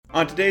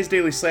On today's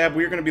Daily Slab,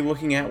 we are going to be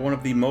looking at one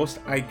of the most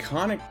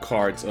iconic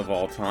cards of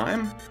all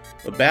time,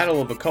 the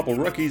battle of a couple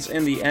rookies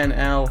in the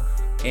NL,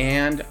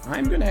 and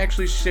I'm going to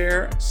actually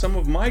share some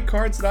of my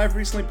cards that I've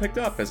recently picked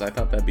up, as I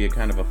thought that'd be a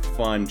kind of a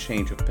fun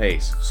change of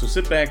pace. So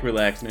sit back,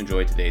 relax, and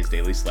enjoy today's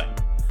Daily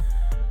Slab.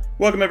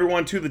 Welcome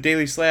everyone to the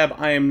Daily Slab.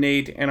 I am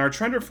Nate, and our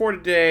trender for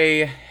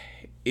today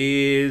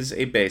is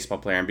a baseball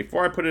player. And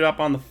before I put it up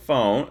on the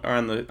phone or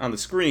on the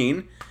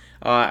screen,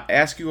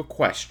 ask you a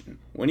question.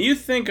 When you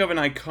think of an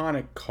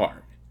iconic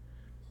card,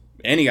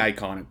 any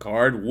iconic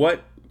card,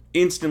 what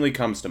instantly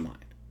comes to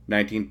mind?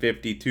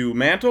 1952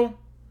 Mantle?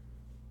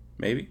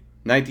 Maybe.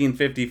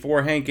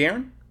 1954 Hank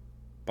Aaron?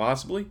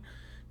 Possibly.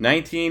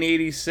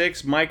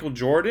 1986 Michael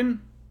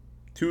Jordan?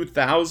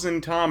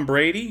 2000 Tom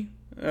Brady?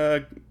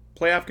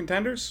 Playoff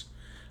contenders?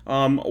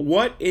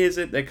 What is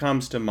it that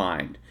comes to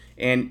mind?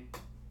 And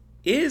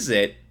is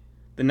it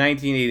the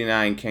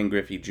 1989 Ken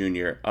Griffey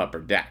Jr. Upper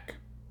Deck?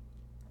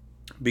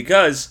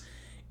 Because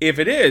if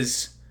it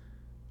is,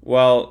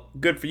 well,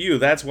 good for you.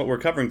 That's what we're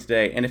covering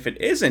today. And if it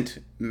isn't,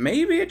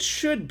 maybe it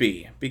should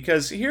be.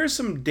 Because here's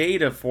some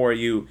data for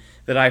you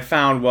that I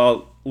found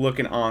while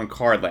looking on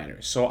Card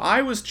Ladder. So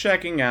I was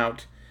checking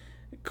out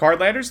Card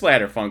Ladder's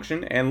ladder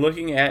function and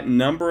looking at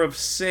number of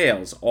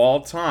sales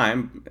all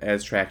time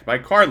as tracked by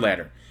Card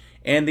Ladder.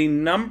 And the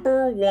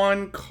number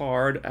one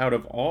card out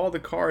of all the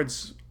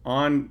cards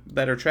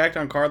that are tracked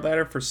on Card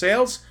Ladder for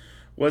sales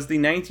was the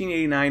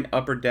 1989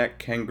 Upper Deck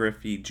Ken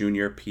Griffey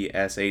Jr.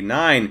 PSA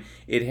 9.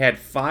 It had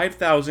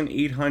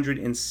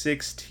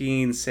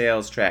 5,816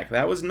 sales tracked.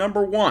 That was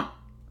number one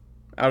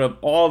out of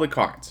all the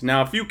cards.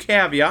 Now, a few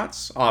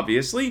caveats,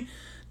 obviously.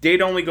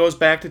 Date only goes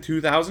back to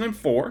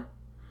 2004.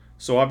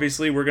 So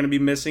obviously we're going to be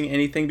missing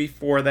anything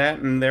before that.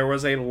 And there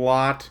was a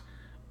lot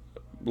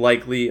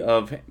likely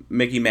of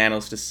Mickey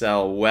Mantles to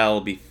sell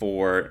well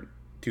before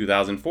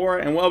 2004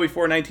 and well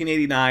before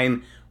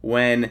 1989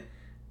 when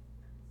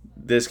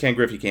this Ken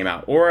Griffey came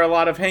out, or a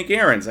lot of Hank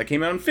Aaron's that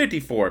came out in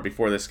 54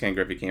 before this Ken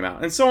Griffey came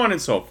out, and so on and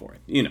so forth.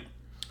 You know,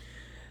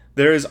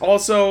 there's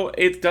also,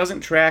 it doesn't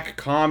track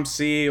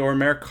COMC or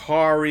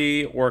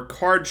Mercari or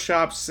card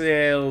shop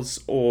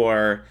sales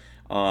or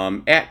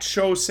at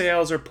show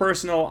sales or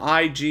personal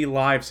IG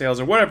live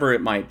sales or whatever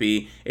it might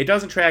be. It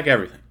doesn't track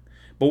everything,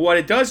 but what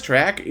it does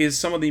track is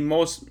some of the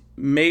most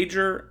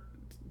major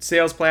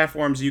sales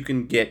platforms you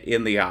can get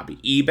in the hobby: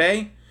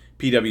 eBay,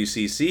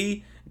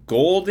 PWCC,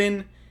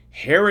 Golden,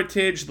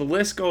 Heritage, the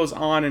list goes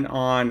on and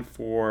on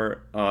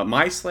for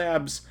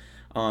MySlabs.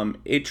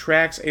 It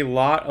tracks a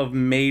lot of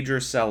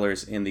major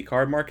sellers in the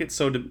card market,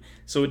 so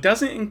it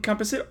doesn't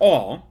encompass it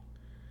all,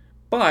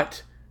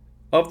 but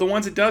of the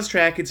ones it does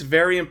track, it's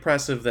very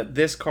impressive that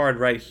this card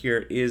right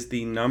here is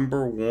the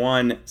number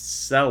one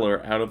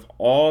seller out of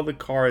all the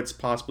cards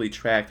possibly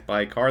tracked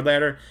by Card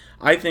Ladder.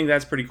 I think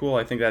that's pretty cool.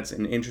 I think that's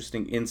an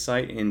interesting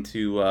insight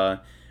into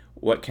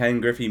what Ken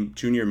Griffey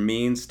Jr.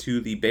 means to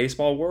the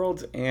baseball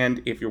world.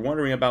 And if you're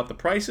wondering about the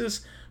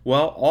prices,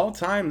 well, all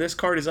time this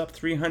card is up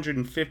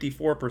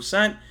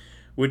 354%,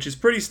 which is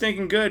pretty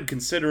stinking good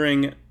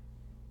considering,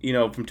 you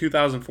know, from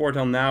 2004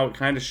 till now. It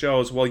kind of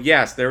shows, well,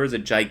 yes, there was a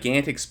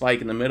gigantic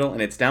spike in the middle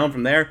and it's down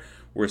from there.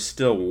 We're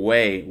still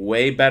way,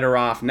 way better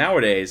off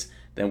nowadays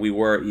than we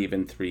were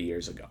even 3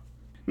 years ago.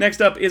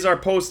 Next up is our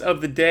post of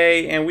the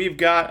day, and we've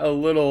got a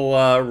little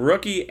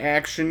rookie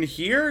action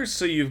here.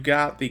 So you've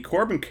got the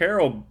Corbin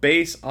Carroll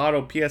base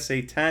auto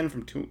PSA 10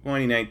 from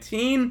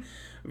 2019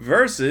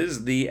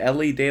 versus the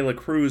Elly De La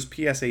Cruz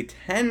PSA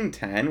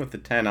 10 with the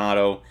 10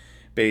 auto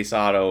base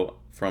auto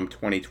from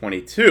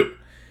 2022.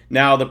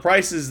 Now the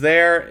prices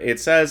there, it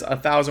says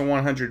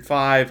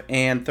 $1,105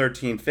 and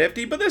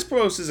 $1,350, but this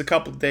post is a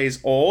couple days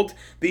old.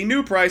 The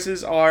new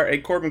prices are a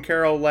Corbin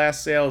Carroll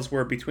last sales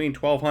were between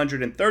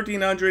 $1,200 and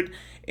 $1,300,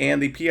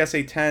 and the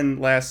PSA 10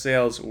 last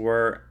sales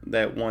were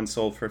that one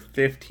sold for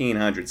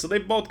 $1,500. So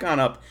they've both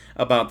gone up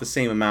about the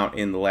same amount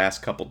in the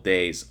last couple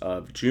days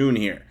of June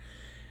here.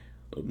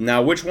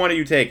 Now, which one are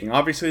you taking?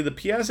 Obviously, the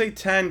PSA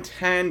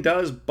 10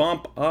 does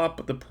bump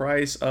up the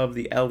price of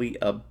the Elly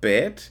a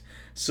bit.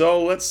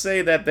 So let's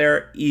say that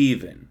they're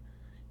even.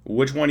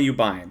 Which one are you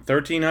buying?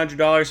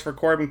 $1,300 for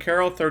Corbin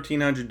Carroll,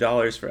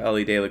 $1,300 for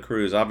Elly De La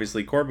Cruz.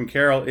 Obviously, Corbin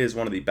Carroll is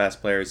one of the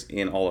best players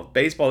in all of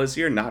baseball this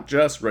year, not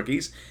just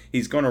rookies.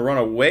 He's going to run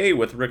away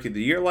with Rookie of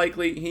the Year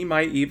likely. He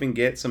might even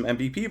get some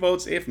MVP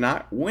votes, if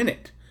not win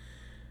it.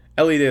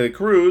 Elly De La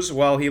Cruz,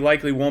 while he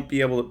likely won't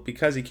be able to,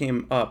 because he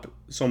came up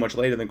so much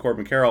later than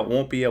Corbin Carroll,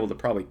 won't be able to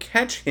probably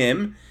catch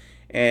him,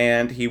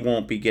 and he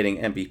won't be getting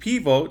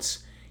MVP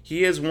votes.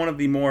 He is one of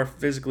the more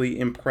physically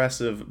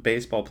impressive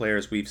baseball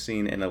players we've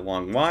seen in a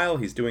long while.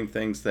 He's doing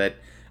things that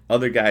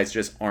other guys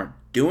just aren't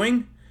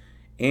doing,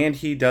 and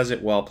he does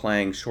it while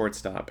playing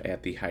shortstop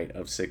at the height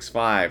of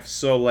 6'5".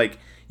 So, like,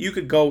 you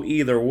could go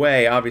either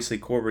way. Obviously,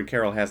 Corbin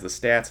Carroll has the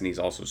stats, and he's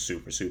also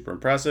super, super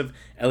impressive.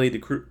 Elly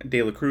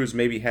De La Cruz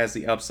maybe has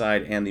the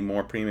upside and the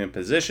more premium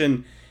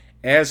position.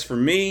 As for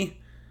me,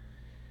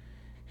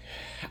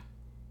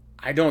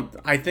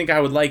 I think I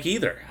would like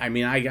either. I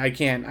mean, I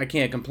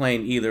can't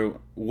complain either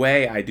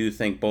way. I do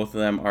think both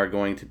of them are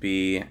going to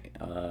be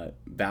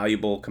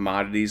valuable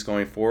commodities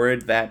going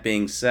forward. That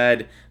being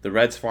said, the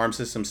Reds farm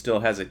system still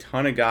has a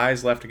ton of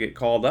guys left to get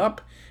called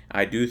up.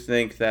 I do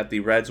think that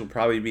the Reds will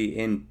probably be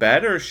in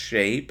better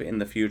shape in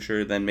the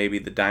future than maybe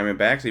the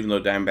Diamondbacks, even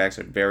though Diamondbacks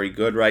are very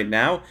good right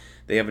now.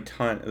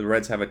 The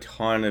Reds have a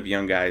ton of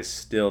young guys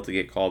still to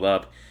get called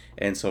up,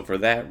 and so for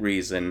that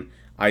reason,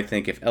 I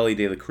think if Elly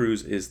De La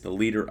Cruz is the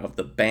leader of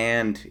the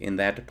band in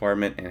that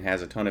department and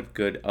has a ton of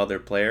good other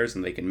players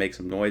and they can make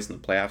some noise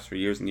in the playoffs for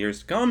years and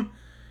years to come,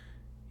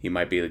 he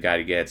might be the guy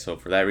to get. So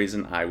for that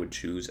reason, I would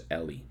choose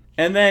Elly.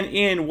 And then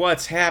in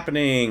what's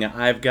happening,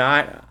 I've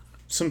got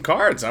some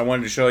cards I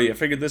wanted to show you. I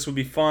figured this would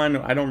be fun.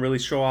 I don't really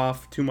show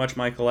off too much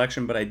my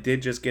collection, but I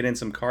did just get in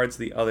some cards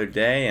the other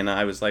day, and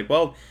I was like,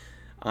 well,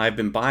 I've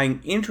been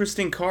buying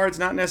interesting cards,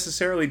 not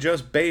necessarily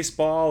just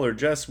baseball or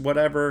just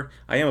whatever.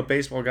 I am a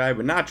baseball guy,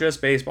 but not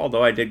just baseball,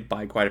 though I did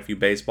buy quite a few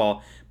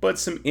baseball, but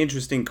some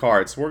interesting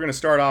cards. So we're going to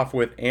start off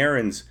with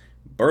Aaron's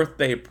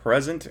birthday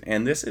present,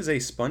 and this is a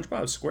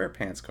SpongeBob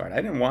SquarePants card. I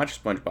didn't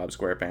watch SpongeBob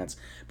SquarePants,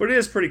 but it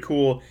is pretty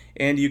cool,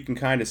 and you can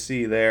kind of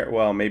see there,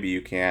 well, maybe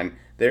you can.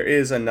 There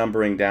is a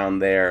numbering down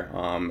there.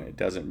 It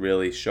doesn't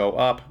really show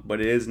up, but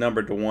it is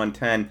numbered to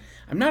 110.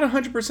 I'm not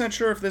 100%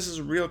 sure if this is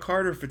a real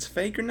card or if it's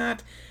fake or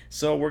not,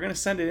 so we're going to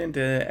send it into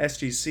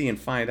SGC and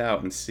find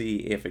out and see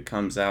if it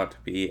comes out to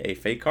be a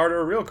fake card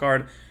or a real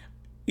card.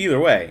 Either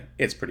way,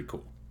 it's pretty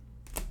cool.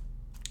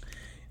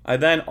 I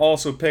then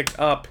also picked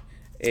up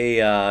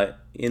a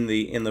in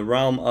the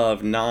realm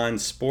of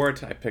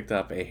non-sport, I picked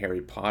up a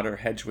Harry Potter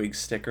Hedwig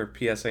sticker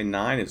PSA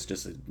 9. It's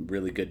just a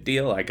really good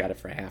deal. I got it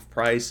for half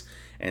price,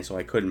 and so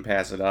I couldn't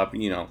pass it up.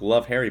 You know,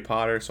 love Harry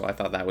Potter, so I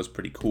thought that was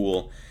pretty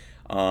cool.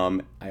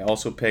 I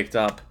also picked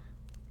up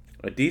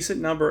a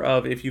decent number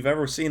of, if you've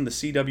ever seen the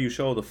CW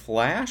show The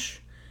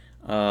Flash,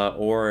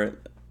 or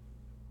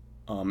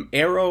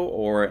Arrow,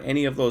 or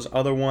any of those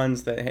other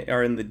ones that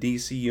are in the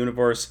DC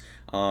universe,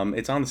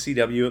 it's on the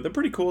CW. They're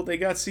pretty cool. They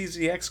got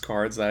CZX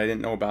cards that I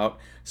didn't know about.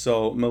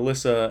 So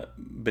Melissa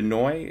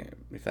Benoist,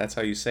 if that's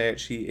how you say it,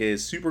 she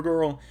is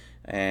Supergirl,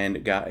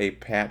 and got a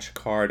patch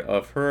card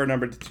of her,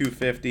 numbered to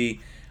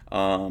 250.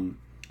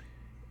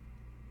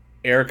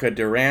 Erica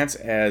Durance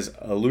as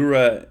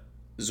Allura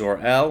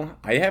Zor-El.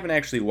 I haven't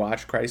actually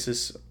watched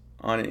Crisis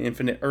on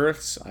Infinite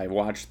Earths. I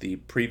watched the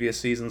previous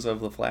seasons of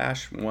The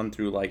Flash, 1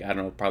 through, like, I don't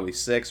know, probably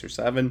 6 or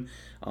 7,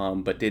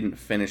 but didn't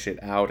finish it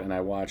out, and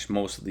I watched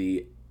most of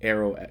the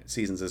Arrow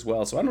seasons as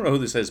well. So I don't know who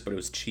this is, but it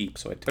was cheap,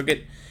 so I took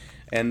it.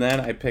 And then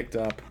I picked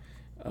up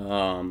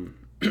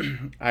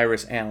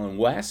Iris Allen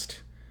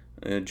West,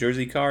 a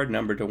jersey card,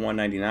 numbered to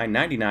 199,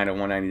 99 to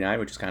 199,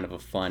 which is kind of a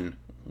fun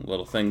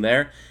little thing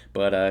there,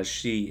 but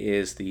she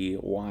is the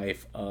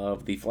wife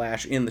of the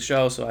Flash in the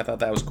show, so I thought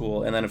that was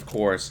cool. And then, of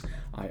course,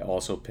 I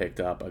also picked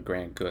up a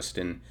Grant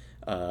Gustin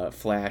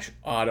Flash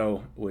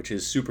auto, which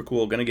is super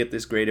cool. Gonna get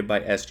this graded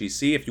by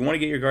SGC. If you want to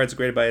get your cards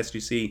graded by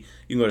SGC,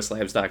 you can go to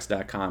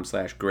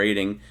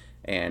slabstocks.com/grading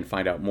and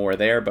find out more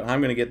there, but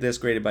I'm gonna get this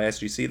graded by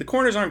SGC. The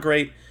corners aren't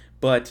great,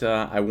 but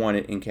I want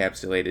it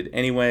encapsulated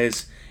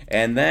anyways.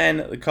 And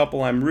then the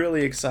couple I'm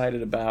really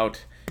excited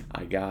about,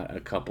 I got a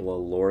couple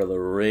of Lord of the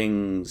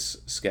Rings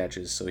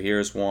sketches. So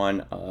here's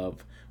one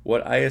of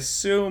what I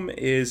assume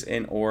is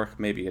an orc,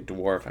 maybe a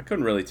dwarf. I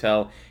couldn't really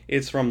tell.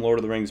 It's from Lord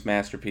of the Rings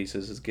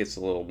Masterpieces. It gets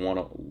a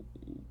little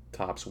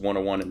Topps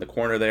 101 in the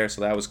corner there,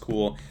 so that was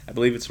cool. I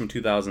believe it's from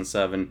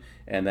 2007.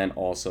 And then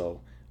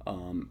also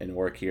an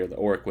orc here, the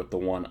orc with the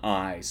one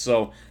eye.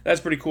 So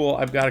that's pretty cool.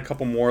 I've got a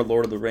couple more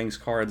Lord of the Rings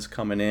cards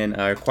coming in.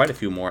 Quite a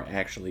few more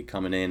actually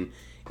coming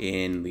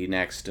in the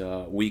next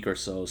week or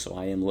so, so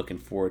I am looking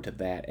forward to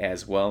that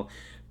as well.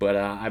 But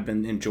I've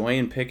been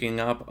enjoying picking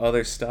up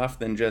other stuff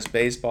than just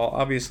baseball.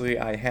 Obviously,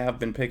 I have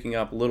been picking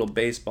up little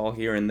baseball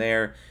here and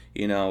there,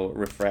 you know,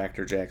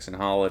 Refractor Jackson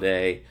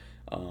Holiday,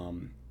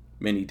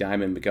 Mini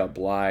Diamond Miguel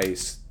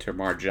Bleis,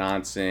 Termarr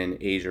Johnson,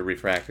 Asia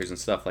Refractors, and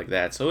stuff like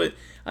that. So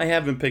I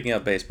have been picking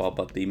up baseball,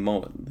 but the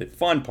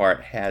fun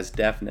part has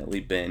definitely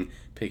been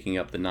picking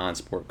up the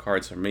non-sport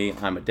cards for me.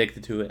 I'm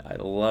addicted to it. I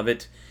love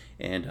it.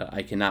 And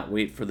I cannot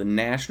wait for the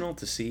National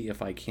to see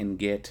if I can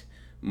get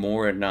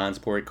more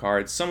non-sport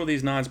cards. Some of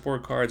these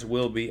non-sport cards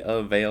will be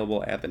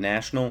available at the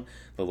National.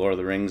 The Lord of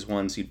the Rings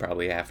ones, you'd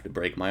probably have to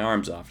break my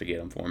arms off to get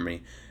them for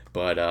me.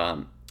 But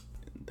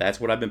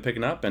that's what I've been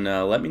picking up. And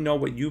let me know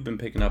what you've been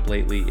picking up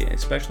lately,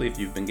 especially if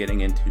you've been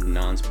getting into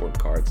non-sport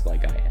cards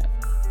like I have.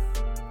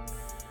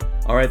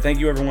 Alright, thank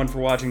you everyone for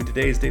watching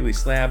today's Daily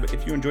Slab.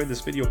 If you enjoyed this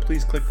video,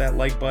 please click that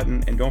like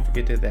button and don't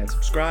forget to hit that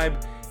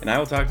subscribe. And I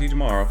will talk to you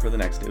tomorrow for the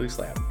next Daily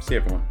Slab. See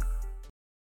you everyone.